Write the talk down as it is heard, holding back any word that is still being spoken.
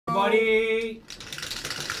Buddy!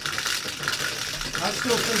 I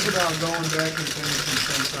still think about going back and finishing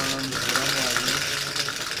sometimes, but I'm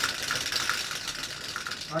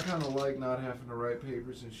not. I kind of like not having to write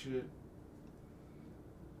papers and shit.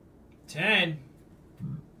 10.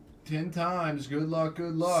 10 times. Good luck,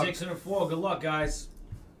 good luck. 6 and a 4. Good luck, guys.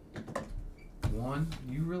 1.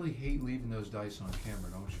 You really hate leaving those dice on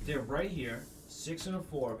camera, don't you? They're right here. 6 and a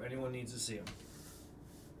 4 if anyone needs to see them.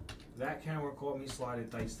 That camera caught me sliding.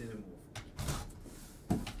 Dice didn't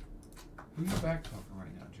move. Who you back talking right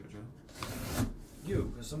now, JoJo? You,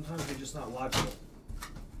 because sometimes you're just not logical.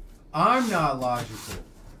 I'm not logical.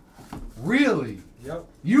 Really? Yep.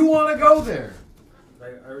 You want to go there?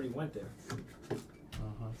 I already went there.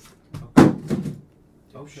 Uh-huh. Okay.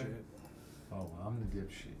 Oh, Okay. shit. Oh, I'm the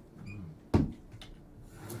dipshit.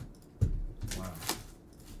 Wow.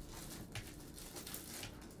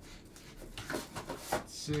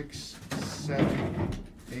 6, 7,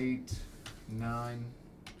 8, 9,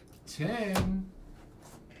 10.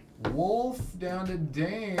 Wolf down to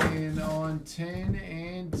Dan on 10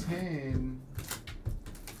 and 10.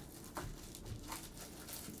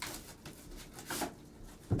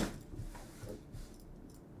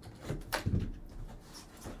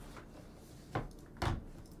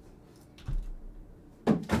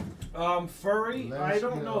 Furry, I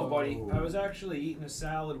don't Let's know, buddy. go. I was actually eating a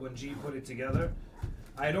salad when G put it together.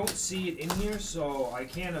 I don't see it in here, so I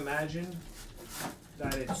can't imagine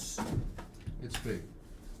that it's... It's big.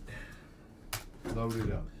 Load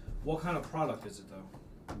it up. What kind of product is it,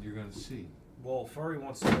 though? You're going to see. Well, Furry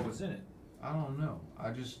wants to know what's in it. I don't know.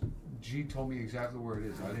 G told me exactly where it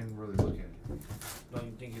is. I didn't really look at it. Don't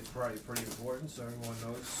you think it's probably pretty important so everyone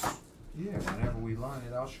knows? Yeah, whenever we line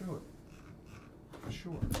it, I'll show it. For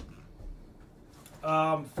sure.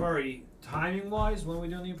 Furry, timing-wise, when are we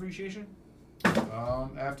doing the appreciation?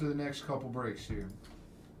 After the next couple breaks here.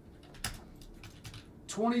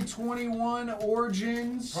 2021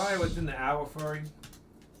 Origins. Probably within the hour, Furry.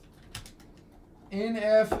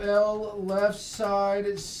 NFL left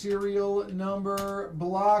side serial number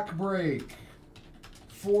block break.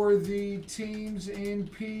 For the teams in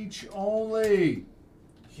peach only.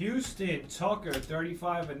 Houston, Tucker,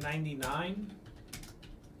 35 and 99.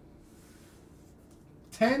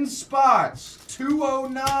 10 spots,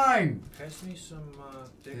 209. Pass me some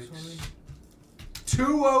dicks for me.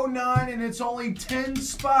 209, and it's only 10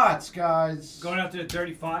 spots, guys. Going out to the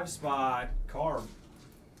 35 spot, Carb.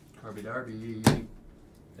 Carby Darby.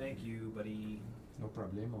 Thank you, buddy. No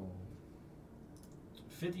problemo.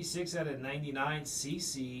 56 out of 99,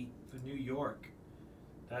 CC for New York.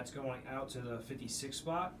 That's going out to the 56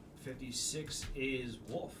 spot. 56 is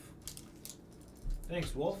Wolf.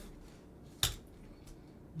 Thanks, Wolf.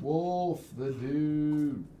 Wolf, the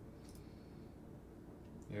dude.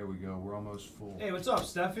 There we go. We're almost full. Hey, what's up,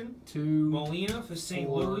 Stefan? 2. Molina for St.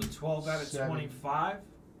 4, Louis, 12 out of 7. 25.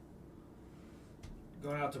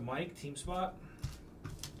 Going out to Mike, team spot.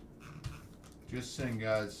 Just saying,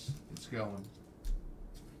 guys. It's going.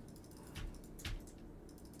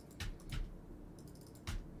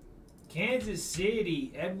 Kansas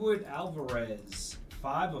City, Edward Alvarez,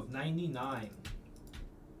 5 of 99.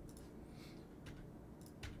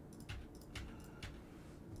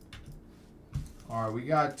 All right, we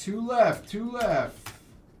got 2 left. 2 left.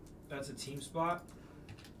 That's a team spot.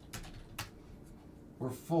 We're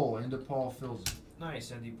full. Into Paul fills it.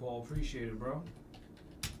 Nice, Andy Paul. Appreciate it, bro.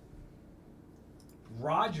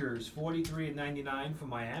 Rogers, 43 and 99 for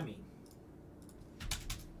Miami.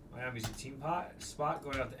 Miami's a team spot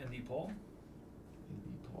going out to Andy Paul.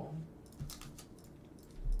 Andy Paul.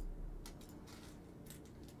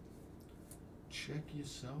 Check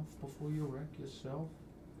yourself before you wreck yourself.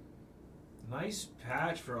 Nice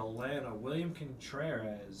patch for Atlanta. William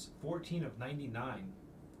Contreras, 14 of 99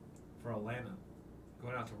 for Atlanta.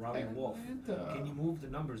 Going out to Robbie Wolf. Can you move the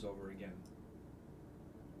numbers over again?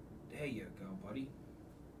 There you go, buddy.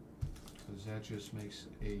 Because that just makes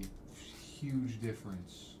a huge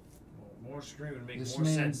difference. Well, more screen would make This more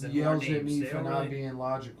man sense than more yells names. at me They for don't not really- being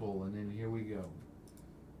logical, and then here we go.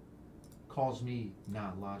 Calls me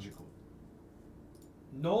not logical.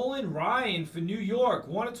 Nolan Ryan for New York,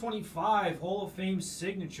 1 of 25, Hall of Fame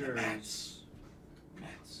signatures.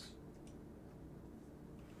 Mets.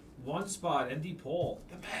 One spot, Andy Paul.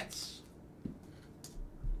 The Mets.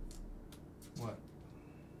 What?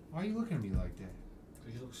 Why are you looking at me like that?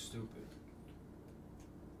 Because you look stupid.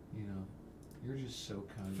 You know, you're just so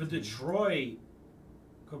kind. For to me. Detroit,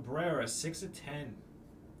 Cabrera, 6 of 10.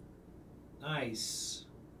 Nice.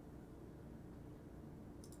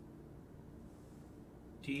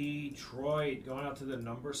 Detroit going out to the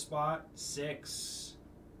number spot, 6.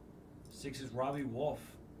 6 is Robbie Wolf.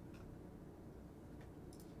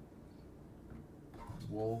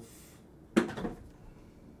 Wolf.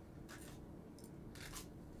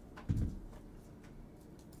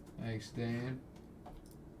 Thanks, Dan.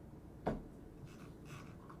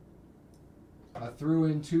 I threw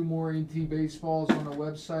in 2 more NT baseballs on the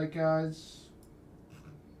website, guys.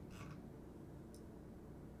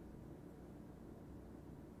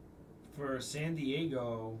 For San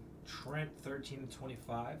Diego, Trent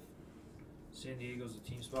 13-25. San Diego's a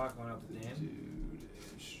team spot going out to Dan. Dude.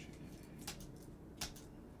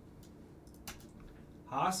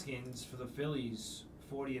 Hoskins for the Phillies,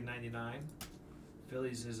 40-99.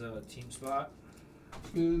 Phillies is a team spot.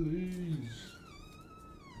 Phillies.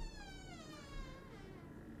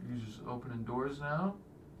 You just opening doors now?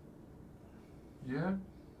 Yeah?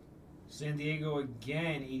 San Diego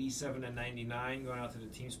again, 87-99, going out to the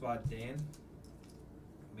team spot, Dan.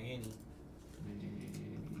 Manny.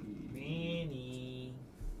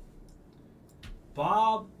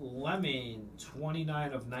 Bob Lemon,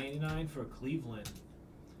 29-99 for Cleveland.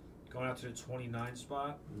 Going out to the 29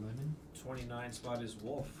 spot. Lemon? 29 spot is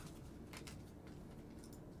Wolf.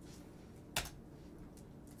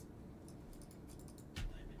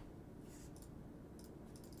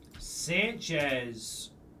 Sanchez.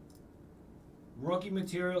 Rookie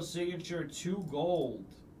material signature 2 gold.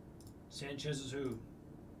 Sanchez is who?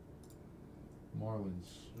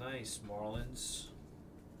 Marlins. Nice, Marlins.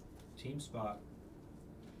 Team spot.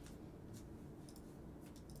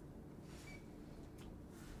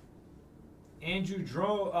 Andrew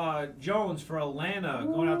Jones for Atlanta.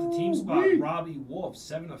 Going out the team spot. Robbie Wolf,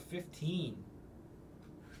 7/15.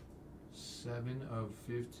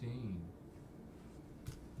 7/15.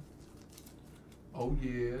 Oh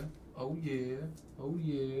yeah. Oh yeah. Oh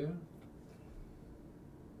yeah.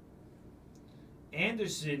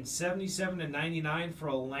 Anderson, 77-99 for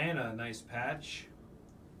Atlanta. Nice patch.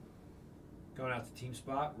 Going out to team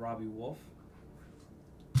spot. Robbie Wolf.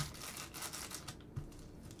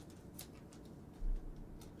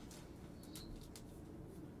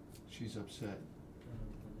 She's upset.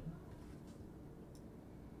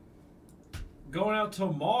 Going out to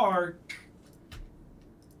Mark.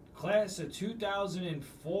 Class of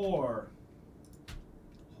 2004.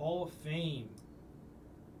 Hall of Fame.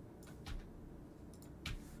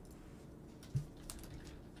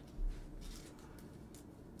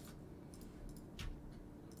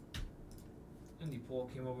 Andy Paul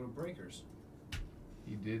came over to Breakers.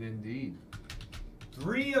 He did indeed.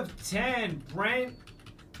 3/10. Brent.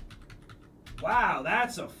 Wow,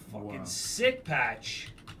 that's a fucking sick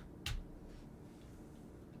patch.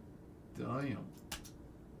 Damn.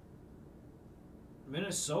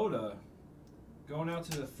 Minnesota. Going out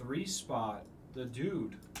to the 3 spot. The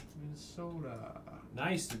dude. Minnesota.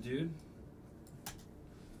 Nice, the dude.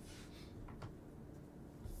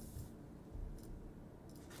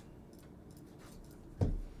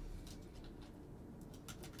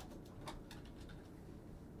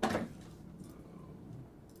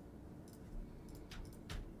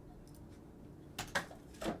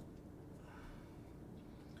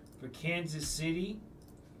 For Kansas City,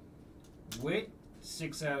 Witt,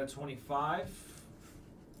 6/25.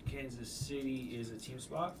 Kansas City is a team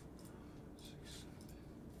spot. 6, 7,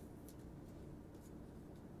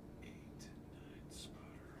 8, 9 spotter.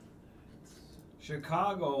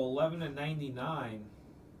 Chicago, 11/99.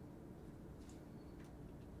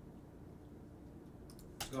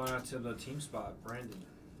 Going out to the team spot, Brandon.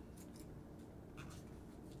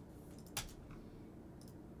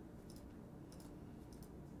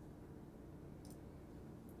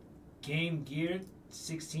 Game geared,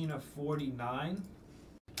 16/49.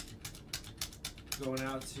 Going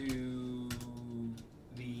out to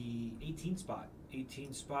the 18 spot.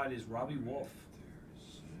 18 spot is Robbie Wolf.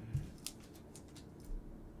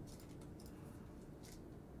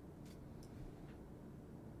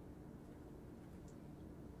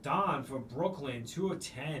 Don for Brooklyn,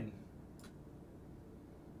 2/10.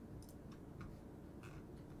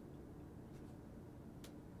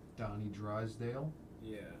 Donnie Drysdale.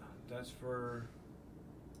 Yeah, that's for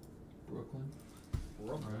Brooklyn.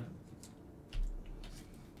 Brooklyn. Right.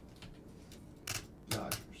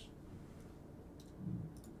 Dodgers.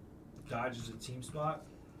 Dodgers a team spot.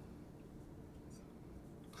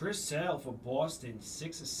 Chris Sale for Boston,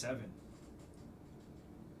 6/7.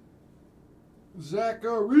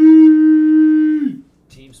 Zachary!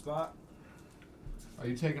 Team spot. Are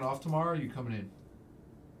you taking off tomorrow or are you coming in?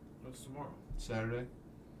 What's tomorrow? Saturday?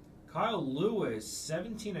 Kyle Lewis,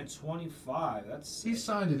 17/25. That's He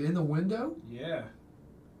signed it in the window? yeah.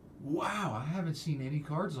 Wow, I haven't seen any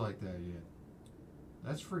cards like that yet.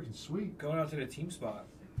 That's freaking sweet. Going out to the team spot.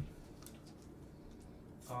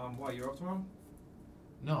 What, you're up tomorrow?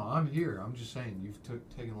 No, I'm here. I'm just saying you've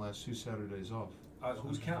taken the last 2 Saturdays off.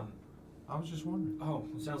 Who's counting? I was just wondering. Oh,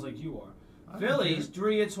 it sounds like you are. I Phillies,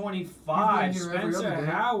 3 of 25. You've been here every Spencer other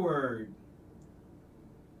day. Howard.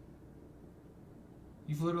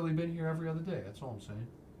 You've literally been here every other day. That's all I'm saying.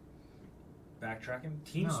 Backtracking.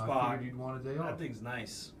 Team No, I spot. figured you'd want a day off. That thing's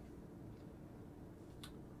nice.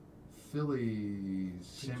 Phillies.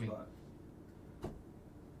 Team Sammy. spot.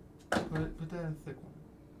 Put that in a thick one.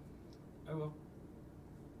 I will.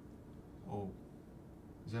 Oh.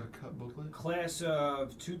 Is that a cut booklet? Class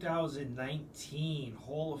of 2019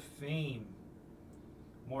 Hall of Fame.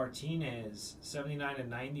 Martinez, 79 of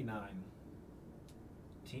 99.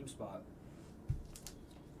 Team spot.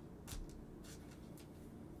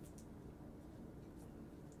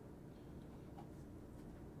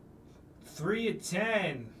 Three of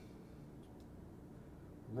 10.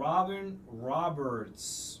 Robin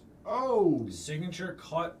Roberts. Oh! Signature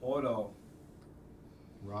cut auto.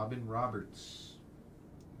 Robin Roberts.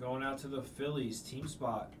 Going out to the Phillies. Team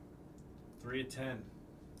spot. 3 of 10.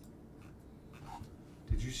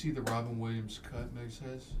 Did you see the Robin Williams cut, Meg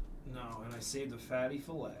says? No, and I saved the fatty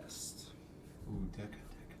for last. Ooh, Deca.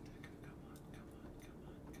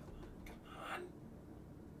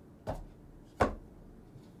 Come on.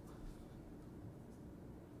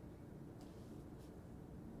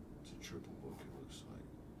 It's a triple book, it looks like.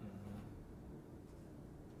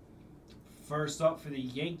 First up for the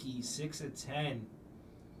Yankees, 6 of 10.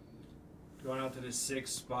 Going out to the 6th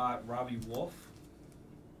spot, Robbie Wolf.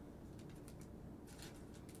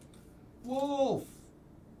 Wolf!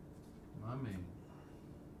 My man.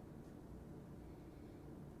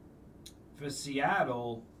 For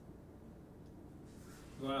Seattle,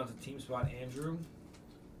 going out to team spot, Andrew.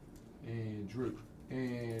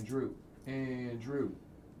 Andrew.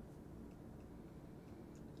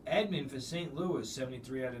 Edmund for St. Louis,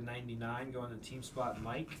 73 out of 99. Going to team spot,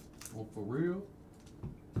 Mike. Oh, for real?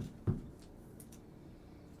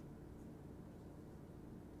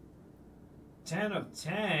 Ten of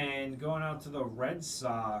 10, going out to the Red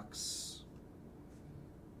Sox.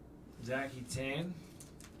 Zachy Tan.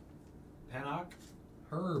 Pennock.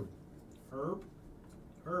 Herb.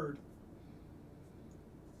 Heard.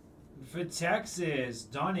 For Texas,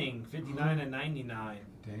 Dunning, 59 of 99.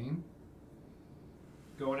 Dane.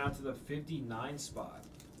 Going out to the 59 spot.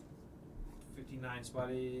 59 spot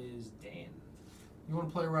is Dan. You want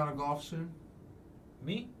to play a round of golf soon?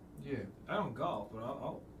 Me? Yeah. I don't golf, but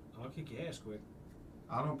I'll kick your ass quick.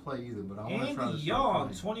 I don't play either, but I want to try Andy to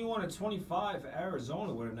Young, start 21 of 25 for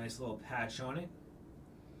Arizona with a nice little patch on it.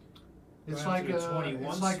 It's Going like out to the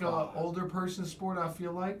 21 a spot. older person sport, I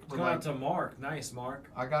feel like. Going out to Mark. Nice,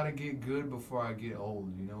 Mark. I gotta get good before I get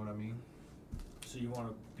old. You know what I mean? So you want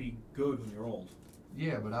to be good when you're old.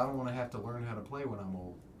 Yeah, but I don't want to have to learn how to play when I'm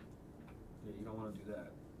old. Yeah, you don't want to do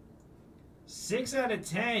that. 6 out of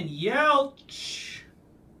 10, Yelch.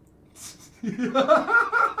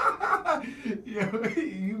 Yeah,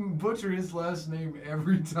 you butcher his last name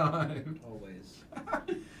every time. Always.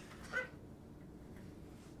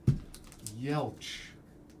 Yelch.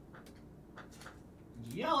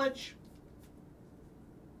 Yelich.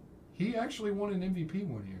 He actually won an MVP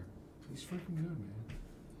one year. He's freaking good, man.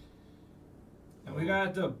 And we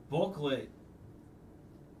got the booklet.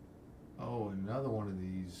 Oh, another one of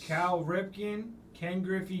these. Cal Ripken, Ken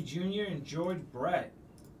Griffey Jr., and George Brett.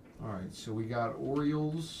 All right, so we got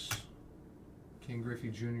Orioles. Ken Griffey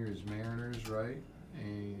Jr. is Mariners, right?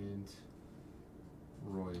 And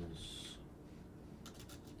Royals.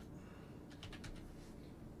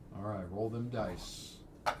 All right, roll them dice.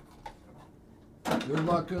 Good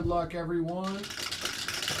luck, everyone.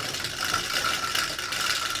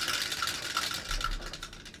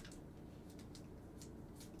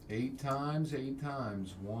 Eight times.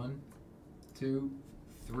 1, 2,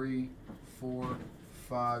 3, 4,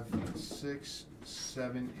 5, 6,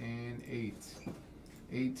 7, and 8.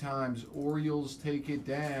 8 times. Orioles take it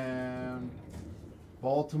down.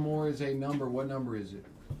 Baltimore is a number. What number is it?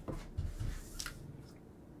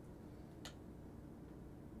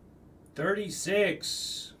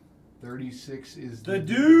 36. 36 is The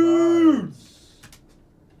Dudes.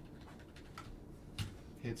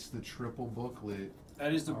 Hits the triple booklet.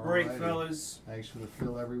 That is the break, Alrighty. fellas. Thanks for the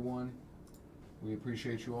fill, everyone. We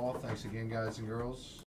appreciate you all. Thanks again, guys and girls.